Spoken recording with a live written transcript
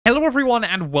Hello everyone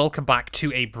and welcome back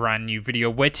to a brand new video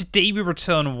where today we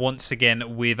return once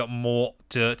again with more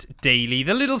Dirt Daily,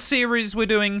 the little series we're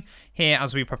doing here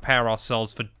as we prepare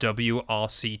ourselves for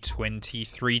WRC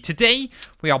 23. Today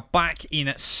we are back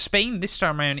in Spain, this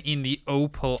time around in the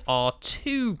Opel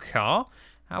R2 car.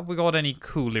 Have we got any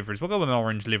cool liveries? We'll go with an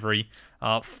orange livery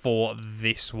for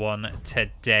this one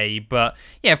today. But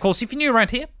yeah, of course, if you're new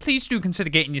around here, please do consider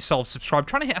getting yourself subscribed.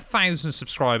 Trying to hit 1,000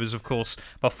 subscribers, of course,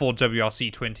 before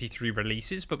WRC 23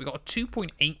 releases. But we've got a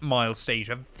 2.8 mile stage,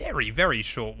 a very, very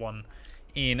short one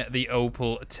in the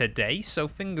Opel today. So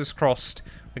fingers crossed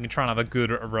we can try and have a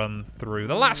good run through.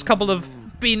 The last couple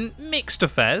have been mixed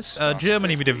affairs.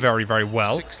 Germany we did very, very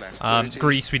well.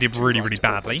 Greece we did really, really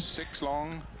badly.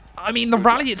 I mean, the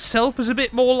rally itself is a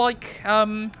bit more like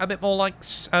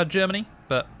Germany,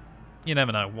 but you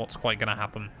never know what's quite going to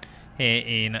happen here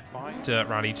in Dirt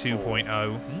Rally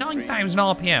 2.0. 9,000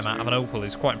 RPM out of an Opel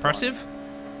is quite impressive.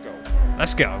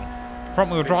 Let's go.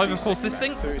 Front-wheel drive, of course, this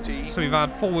thing. So we've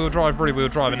had four-wheel drive, rear-wheel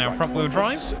drive, and now front-wheel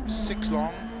drive.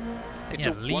 Yeah,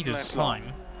 leader's time.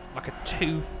 Like a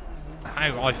two... Oh,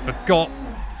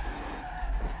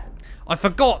 I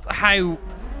forgot how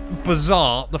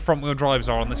bizarre the front-wheel drives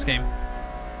are on this game.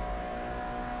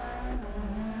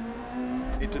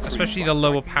 Especially the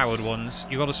lower powered ones.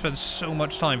 You've got to spend so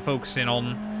much time focusing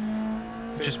on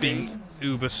just being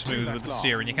uber smooth with the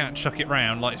steering. You can't chuck it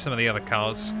round like some of the other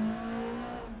cars.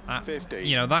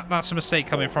 You know, that's a mistake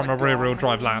coming from a rear-wheel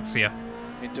drive Lancia,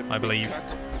 I believe.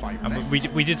 And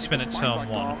we did spin at turn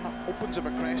 1. Opens of a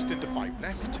crest into 5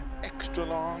 left, extra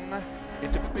long,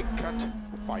 into big cut.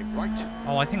 5 right.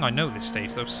 Oh, I think I know this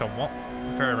stage though somewhat.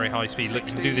 Very, very high speed. Look,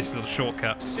 you can do this little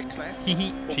shortcut. 6 left.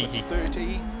 Cheeky.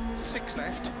 30. 6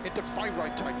 left into 5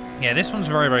 right tightens. Yeah, this one's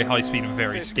very, very high speed and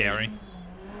very 50. Scary.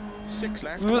 6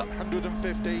 left.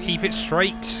 150. Keep it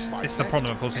straight. It's the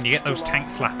problem, of course, when you get those tank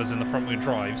slappers in the front wheel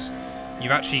drives.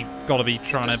 You've actually got to be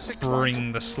trying to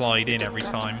bring the slide in every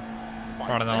time,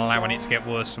 rather than allowing it to get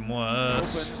worse and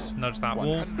worse. Nudge that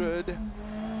wall.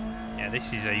 Yeah,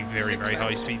 this is a very, very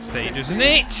high-speed stage, isn't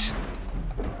it?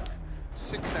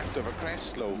 6 left of a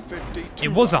crest, slow 50. It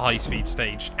was a high-speed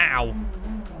stage. Ow.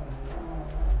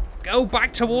 Go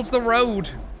back towards the road.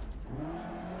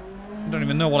 I don't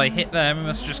even know what I hit there. We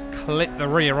must just clip the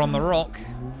rear on the rock.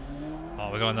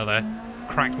 Oh, we got another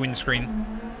cracked windscreen.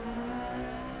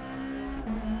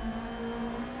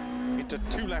 Into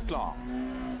 2 left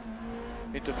long.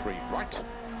 Into 3 right.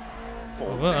 4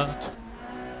 Over. left.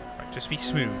 Just be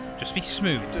smooth. Just be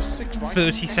smooth. 6 right,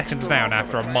 30 seconds down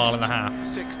after a mile and a half.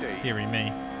 60. Hearing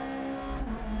me.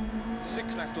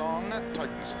 6 left long,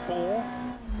 tightens 4.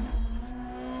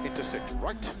 Into 6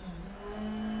 right.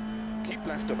 Keep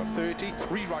left of a 30.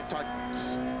 3 right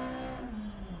tightens.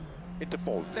 Into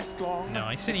 4 left long.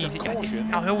 Nice and easy.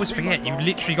 I always forget, you've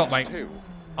literally got like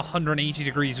 180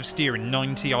 degrees of steering,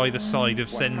 90 either side of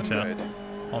centre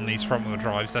on these front wheel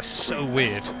drives. They're so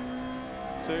weird.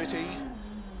 30.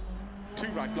 2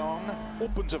 right long,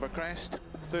 opens of a crest,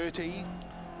 30,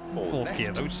 4 Fourth left,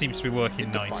 gear though, which seems to be working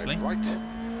into nicely. 5 right,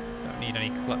 Don't need any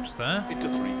clutch there. into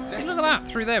 3 left. See, look at that,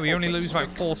 through there we only lose about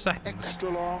 4 6, seconds. extra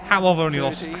long, How I've only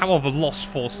 30, lost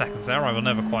 4 seconds there, I will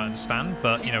never quite understand,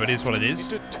 but you know, it is what it is.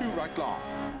 Into 2 right long,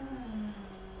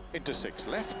 into 6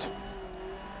 left.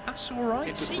 That's alright.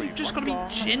 Into See, 3 you've just got right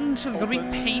to be long, gentle, you've got to be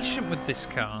opens. patient with this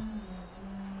car.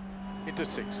 Into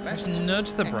 6 left. Just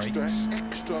nudge the extra, brakes.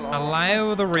 Extra long,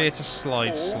 Allow the rear to slide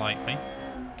 4, slightly,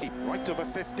 keep right of a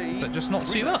 50. but just not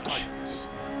 3 too left much. tightens.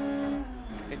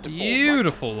 Into 4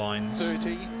 Beautiful right, lines.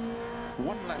 30.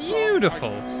 1 left Beautiful.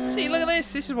 long, tightens. See, look at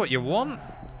this. This is what you want.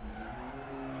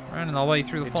 Rounding our way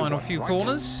through the Into final 1 few right.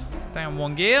 corners. Down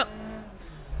 1 gear.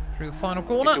 Through the final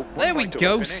corner. Into 1 There we right to a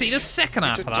go. finish. See, the second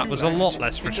half Into of that 2 was a lot left.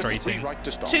 less Into 3 frustrating. right to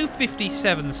stop.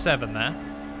 2:57.7 there.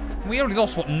 We only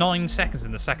lost, what, 9 seconds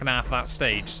in the second half of that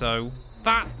stage, so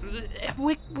that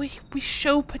we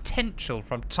show potential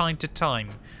from time to time.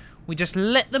 We just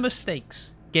let the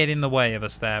mistakes get in the way of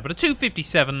us there. But a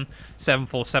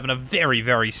 2:57.747, a very,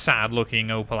 very sad-looking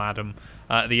Opel Adam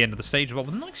at the end of the stage, but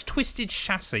with a nice twisted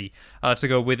chassis to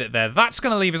go with it there. That's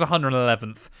going to leave us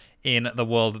 111th in the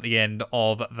world at the end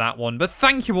of that one. But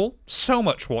thank you all so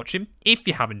much for watching. If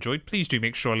you have enjoyed, please do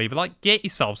make sure to leave a like, get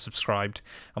yourself subscribed,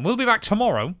 and we'll be back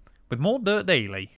tomorrow with more Dirt Daily.